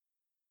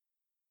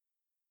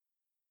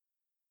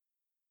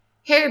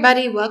Hey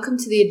everybody, welcome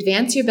to the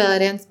Advance Your Belly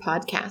Dance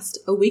podcast,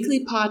 a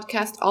weekly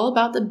podcast all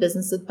about the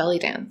business of belly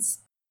dance.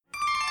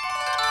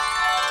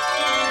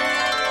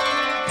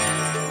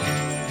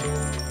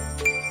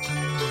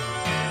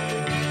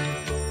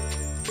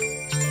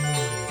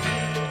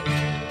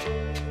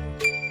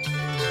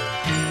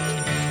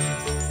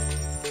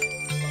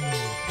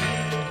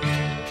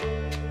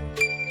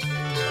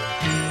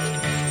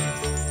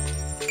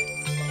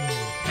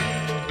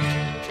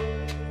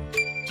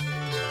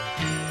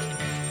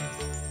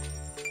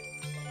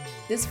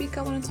 This week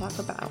I want to talk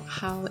about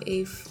how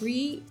a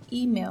free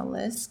email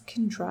list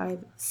can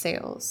drive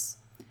sales.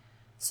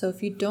 So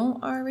if you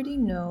don't already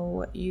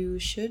know, you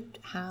should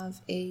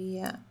have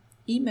a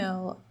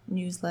email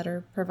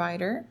newsletter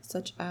provider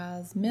such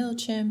as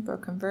MailChimp or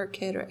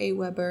ConvertKit or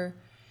Aweber,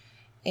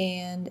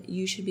 and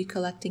you should be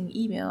collecting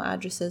email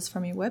addresses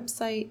from your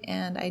website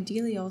and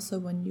ideally also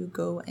when you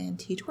go and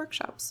teach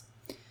workshops.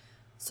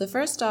 So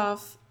first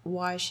off,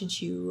 why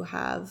should you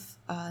have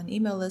an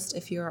email list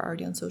if you're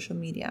already on social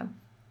media?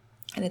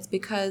 And it's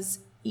because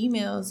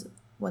emails,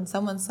 when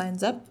someone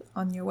signs up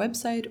on your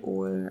website,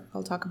 or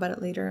I'll talk about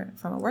it later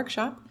from a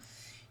workshop,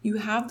 you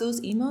have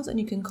those emails and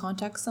you can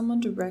contact someone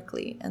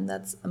directly. And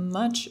that's a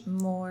much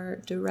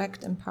more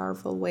direct and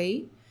powerful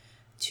way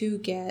to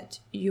get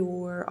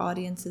your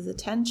audience's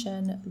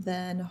attention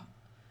than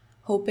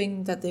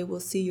hoping that they will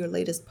see your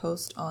latest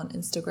post on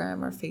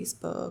Instagram or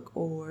Facebook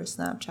or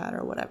Snapchat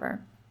or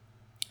whatever.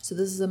 So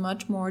this is a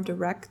much more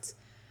direct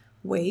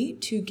way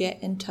to get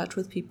in touch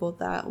with people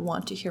that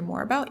want to hear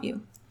more about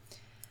you.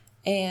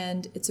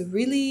 And it's a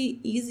really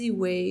easy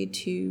way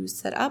to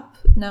set up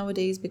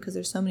nowadays because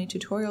there's so many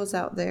tutorials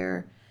out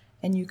there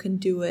and you can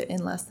do it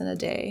in less than a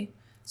day.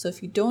 So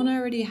if you don't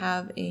already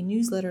have a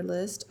newsletter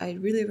list, I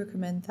really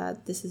recommend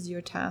that this is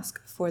your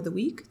task for the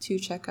week to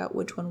check out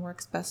which one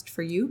works best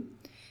for you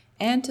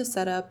and to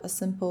set up a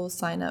simple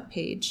sign up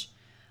page.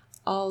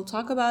 I'll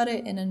talk about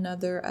it in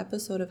another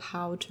episode of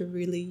how to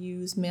really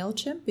use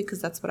MailChimp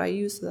because that's what I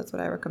use, so that's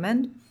what I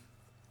recommend.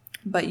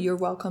 But you're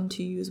welcome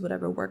to use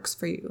whatever works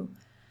for you.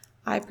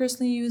 I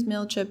personally use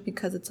MailChimp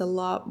because it's a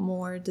lot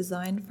more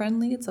design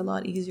friendly. It's a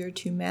lot easier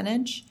to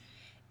manage.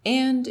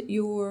 And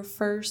your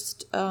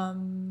first,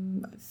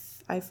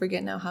 I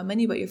forget now how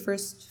many, but your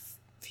first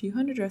few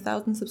hundred or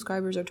 1,000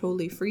 subscribers are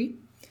totally free.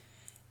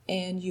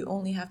 And you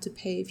only have to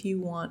pay if you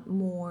want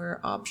more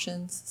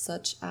options,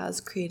 such as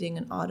creating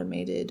an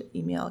automated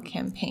email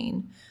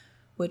campaign,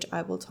 which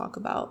I will talk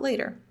about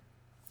later.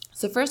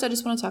 So first, I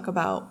just want to talk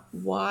about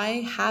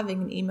why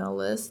having an email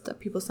list that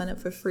people sign up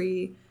for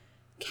free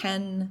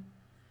can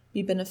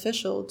be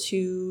beneficial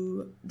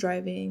to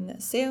driving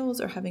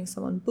sales or having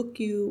someone book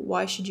you.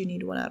 Why should you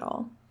need one at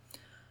all?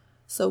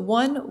 So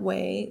one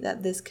way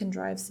that this can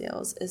drive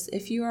sales is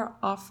if you are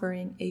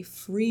offering a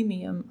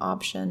freemium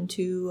option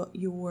to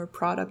your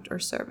product or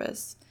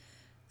service.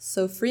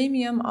 So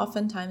freemium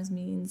oftentimes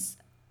means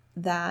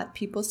that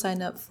people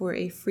sign up for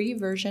a free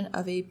version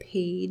of a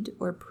paid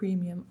or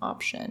premium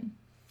option.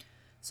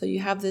 So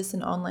you have this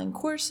in online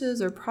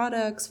courses or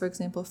products, for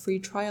example, free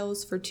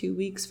trials for 2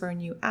 weeks for a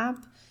new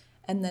app,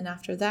 and then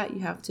after that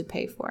you have to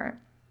pay for it.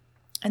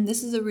 And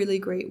this is a really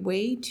great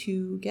way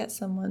to get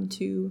someone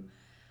to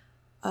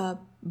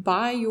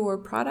buy your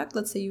product.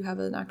 Let's say you have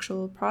an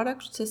actual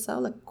product to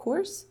sell, like a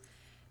course,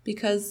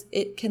 because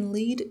it can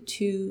lead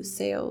to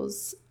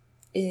sales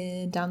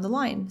down the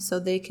line. So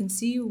they can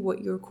see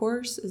what your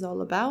course is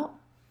all about.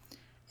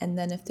 And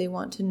then if they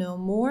want to know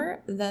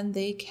more, then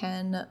they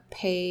can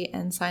pay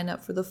and sign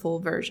up for the full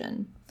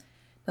version.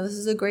 Now, this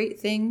is a great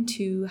thing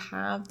to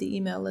have the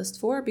email list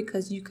for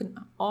because you can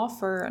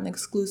offer an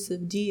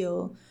exclusive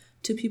deal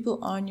to people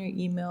on your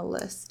email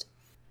list.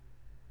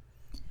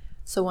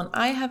 So when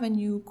I have a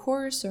new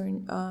course or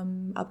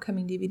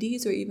upcoming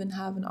DVDs or even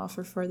have an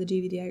offer for the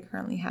DVD I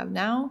currently have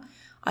now,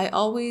 I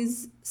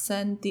always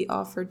send the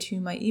offer to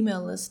my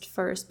email list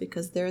first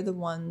because they're the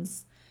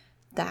ones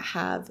that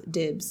have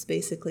dibs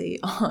basically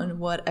on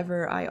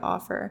whatever I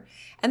offer.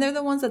 And they're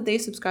the ones that they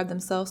subscribe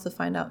themselves to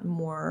find out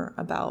more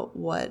about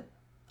what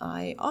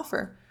I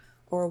offer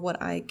or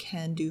what I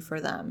can do for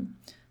them.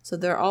 So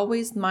they're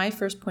always my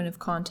first point of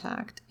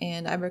contact,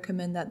 and I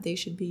recommend that they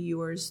should be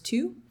yours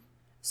too.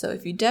 So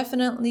if you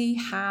definitely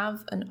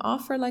have an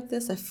offer like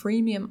this, a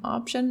freemium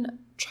option,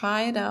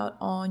 try it out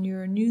on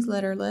your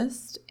newsletter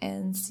list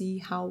and see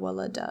how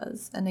well it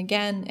does. And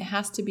again, it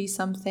has to be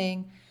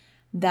something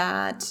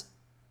that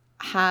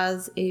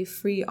has a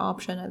free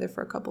option either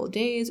for a couple of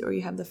days or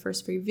you have the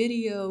first free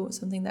video,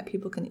 something that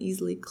people can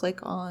easily click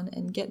on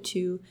and get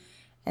to.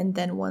 And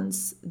then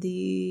once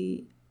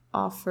the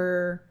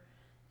offer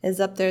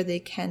is up there, they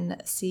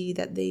can see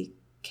that they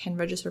can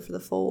register for the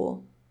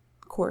full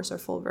course or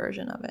full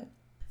version of it.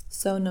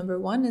 So number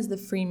one is the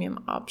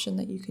freemium option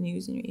that you can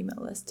use in your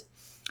email list.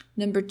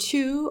 Number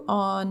two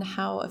on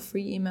how a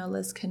free email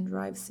list can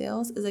drive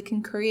sales is it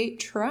can create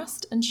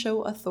trust and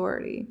show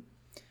authority.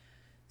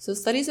 So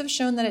studies have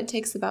shown that it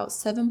takes about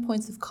 7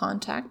 points of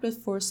contact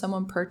before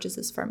someone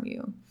purchases from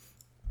you.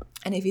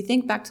 And if you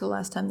think back to the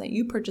last time that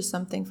you purchased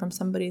something from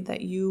somebody that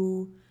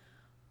you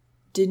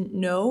didn't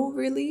know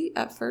really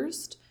at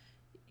first,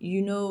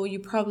 you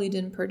probably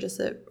didn't purchase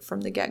it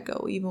from the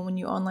get-go. Even when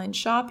you online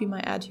shop, you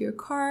might add to your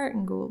cart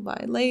and go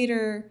buy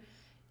later,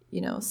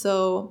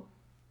 so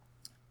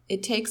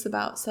it takes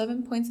about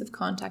 7 points of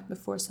contact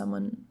before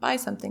someone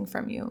buys something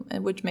from you,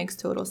 and which makes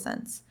total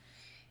sense.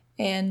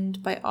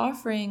 And by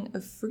offering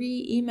a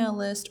free email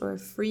list or a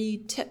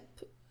free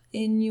tip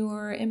in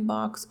your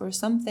inbox or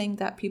something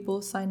that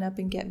people sign up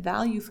and get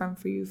value from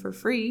for you for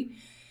free,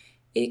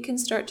 it can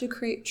start to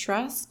create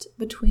trust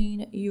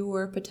between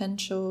your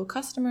potential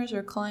customers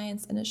or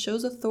clients, and it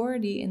shows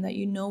authority in that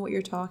you know what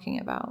you're talking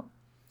about.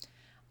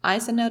 I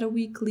send out a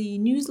weekly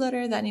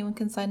newsletter that anyone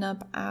can sign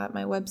up at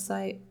my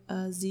website,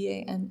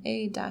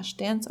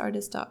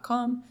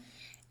 zana-danceartist.com,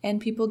 and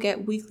people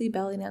get weekly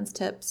belly dance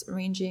tips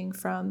ranging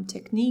from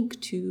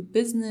technique to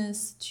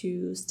business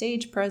to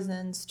stage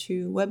presence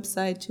to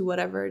website to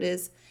whatever it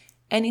is,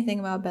 anything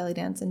about belly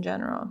dance in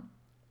general.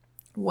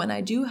 When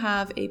I do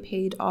have a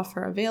paid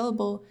offer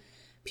available,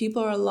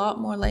 people are a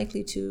lot more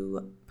likely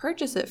to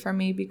purchase it from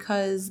me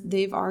because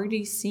they've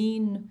already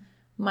seen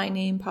my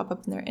name pop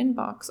up in their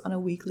inbox on a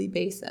weekly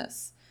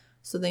basis.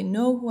 So they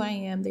know who I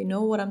am, they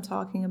know what I'm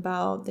talking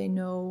about, they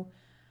know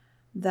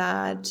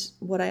that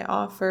what I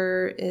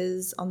offer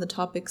is on the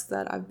topics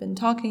that I've been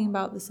talking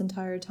about this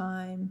entire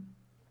time.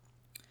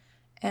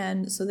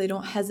 And so they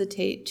don't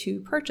hesitate to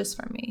purchase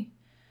from me.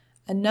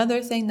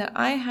 Another thing that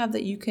I have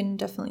that you can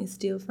definitely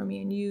steal from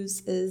me and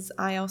use is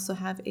I also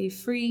have a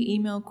free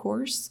email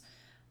course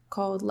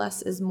called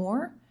Less is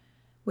More,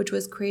 which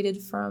was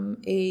created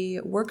from a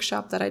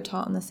workshop that I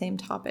taught on the same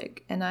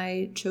topic. And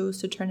I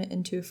chose to turn it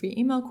into a free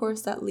email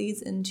course that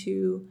leads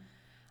into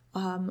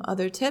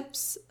other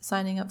tips,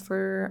 signing up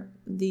for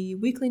the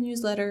weekly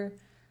newsletter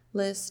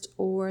list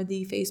or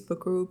the Facebook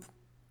group,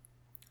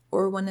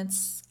 or when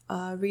it's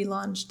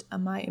relaunched,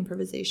 my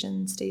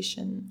Improvisation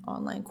Station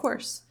online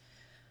course.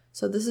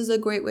 So this is a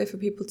great way for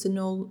people to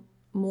know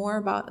more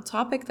about a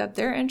topic that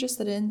they're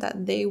interested in,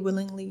 that they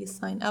willingly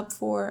sign up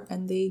for,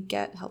 and they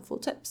get helpful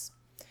tips.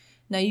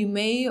 Now, you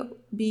may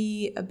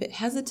be a bit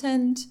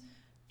hesitant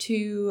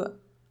to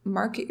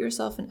market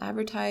yourself and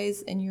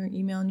advertise in your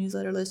email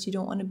newsletter list. You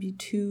don't want to be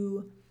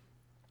too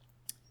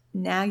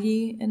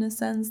naggy in a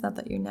sense, not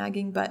that you're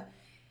nagging, but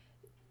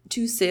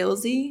too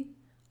salesy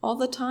all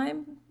the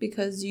time,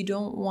 because you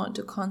don't want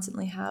to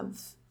constantly have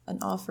an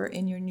offer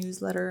in your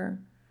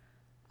newsletter,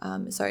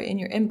 in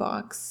your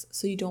inbox.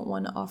 So you don't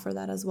want to offer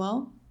that as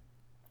well,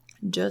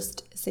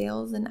 just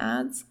sales and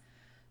ads.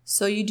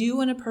 So you do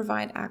want to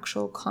provide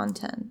actual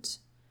content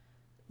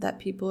that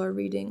people are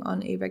reading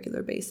on a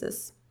regular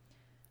basis.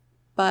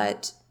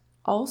 But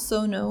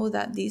also know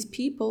that these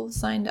people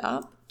signed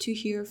up to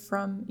hear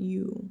from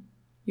you.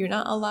 You're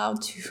not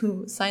allowed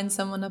to sign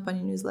someone up on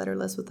your newsletter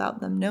list without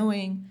them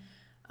knowing.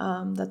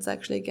 That's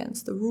actually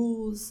against the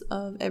rules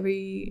of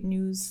every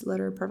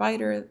newsletter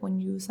provider when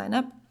you sign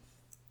up.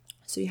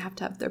 So you have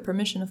to have their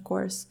permission, of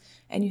course,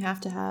 and you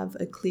have to have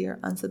a clear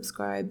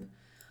unsubscribe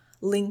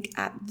link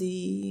at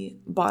the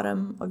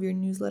bottom of your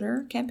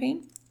newsletter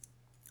campaign.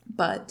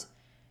 But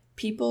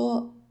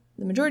the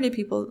majority of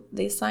people,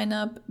 they sign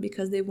up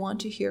because they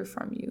want to hear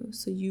from you.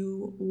 So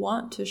you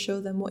want to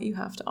show them what you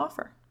have to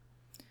offer.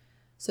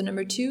 So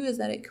number 2 is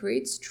that it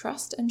creates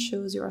trust and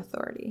shows your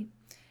authority.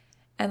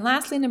 And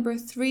lastly, number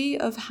 3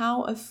 of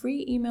how a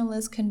free email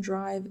list can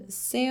drive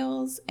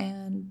sales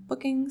and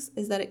bookings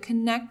is that it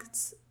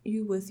connects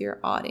you with your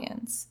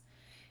audience.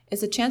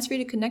 It's a chance for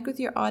you to connect with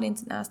your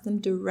audience and ask them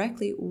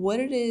directly what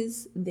it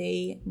is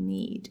they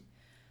need.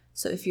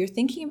 So if you're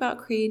thinking about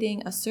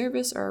creating a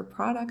service or a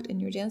product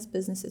in your dance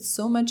business, it's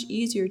so much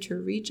easier to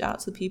reach out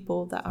to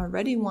people that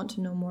already want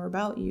to know more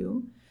about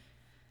you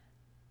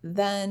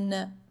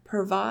than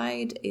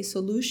provide a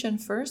solution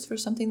first for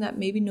something that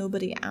maybe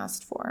nobody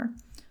asked for.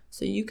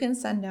 So you can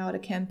send out a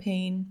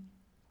campaign,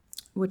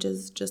 which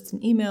is just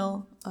an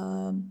email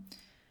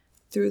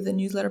through the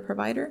newsletter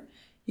provider.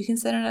 You can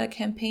send out a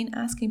campaign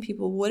asking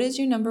people, what is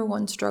your number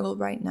one struggle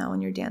right now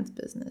in your dance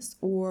business?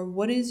 Or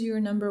what is your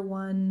number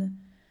one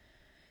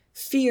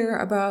fear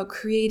about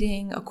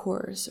creating a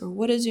course? Or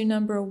what is your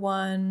number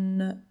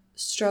one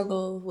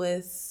struggle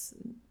with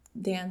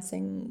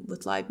dancing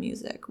with live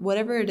music?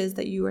 Whatever it is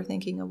that you are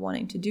thinking of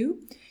wanting to do,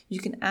 you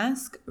can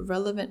ask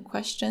relevant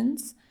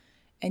questions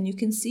and you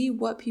can see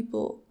what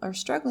people are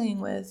struggling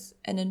with.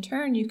 And in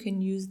turn, you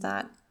can use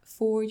that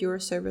for your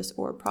service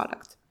or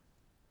product.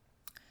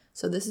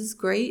 So this is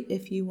great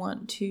if you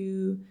want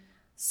to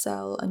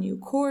sell a new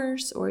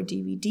course or a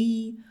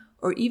DVD,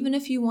 or even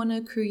if you want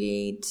to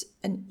create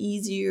an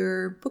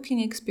easier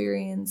booking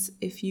experience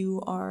if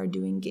you are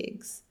doing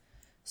gigs.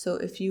 So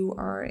if you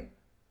are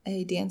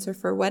a dancer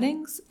for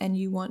weddings and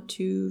you want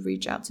to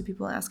reach out to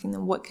people asking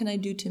them, what can I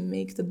do to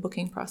make the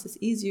booking process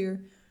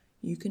easier?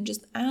 You can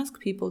just ask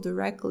people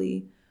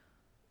directly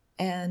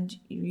and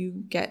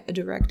you get a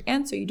direct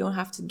answer. You don't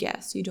have to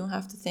guess. You don't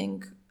have to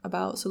think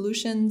about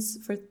solutions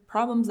for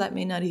problems that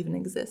may not even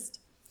exist.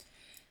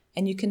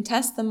 And you can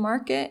test the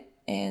market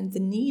and the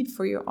need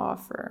for your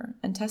offer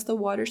and test the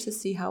waters to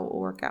see how it will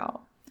work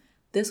out.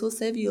 This will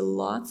save you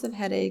lots of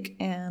headache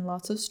and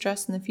lots of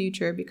stress in the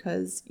future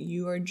because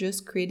you are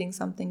just creating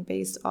something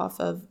based off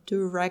of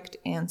direct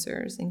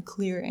answers and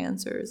clear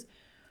answers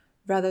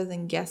rather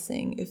than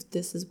guessing if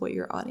this is what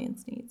your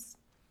audience needs.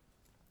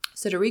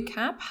 So to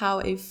recap, how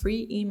a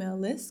free email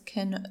list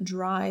can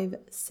drive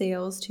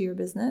sales to your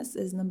business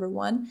is number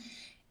 1,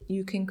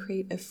 you can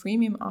create a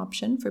freemium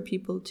option for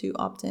people to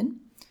opt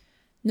in.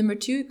 Number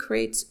 2, it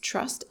creates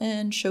trust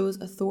and shows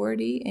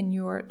authority in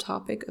your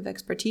topic of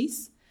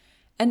expertise.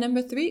 And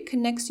number 3, it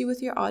connects you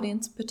with your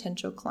audience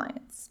potential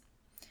clients.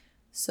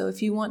 So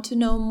if you want to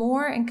know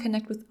more and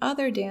connect with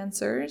other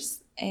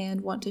dancers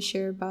and want to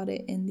share about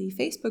it in the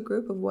Facebook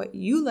group of what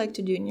you like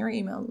to do in your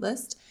email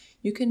list,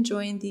 you can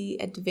join the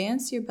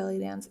Advance Your Belly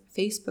Dance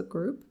Facebook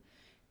group.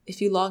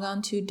 If you log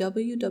on to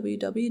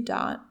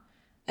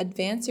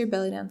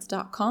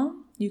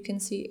www.advanceyourbellydance.com, you can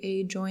see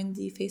a join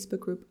the Facebook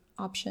group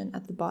option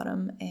at the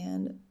bottom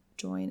and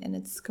join, and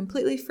it's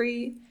completely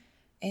free,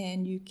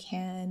 and you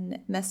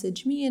can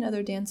message me and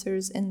other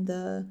dancers in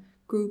the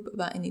group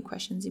about any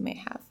questions you may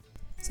have.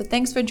 So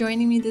thanks for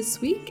joining me this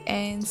week,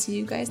 and see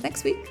you guys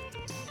next week.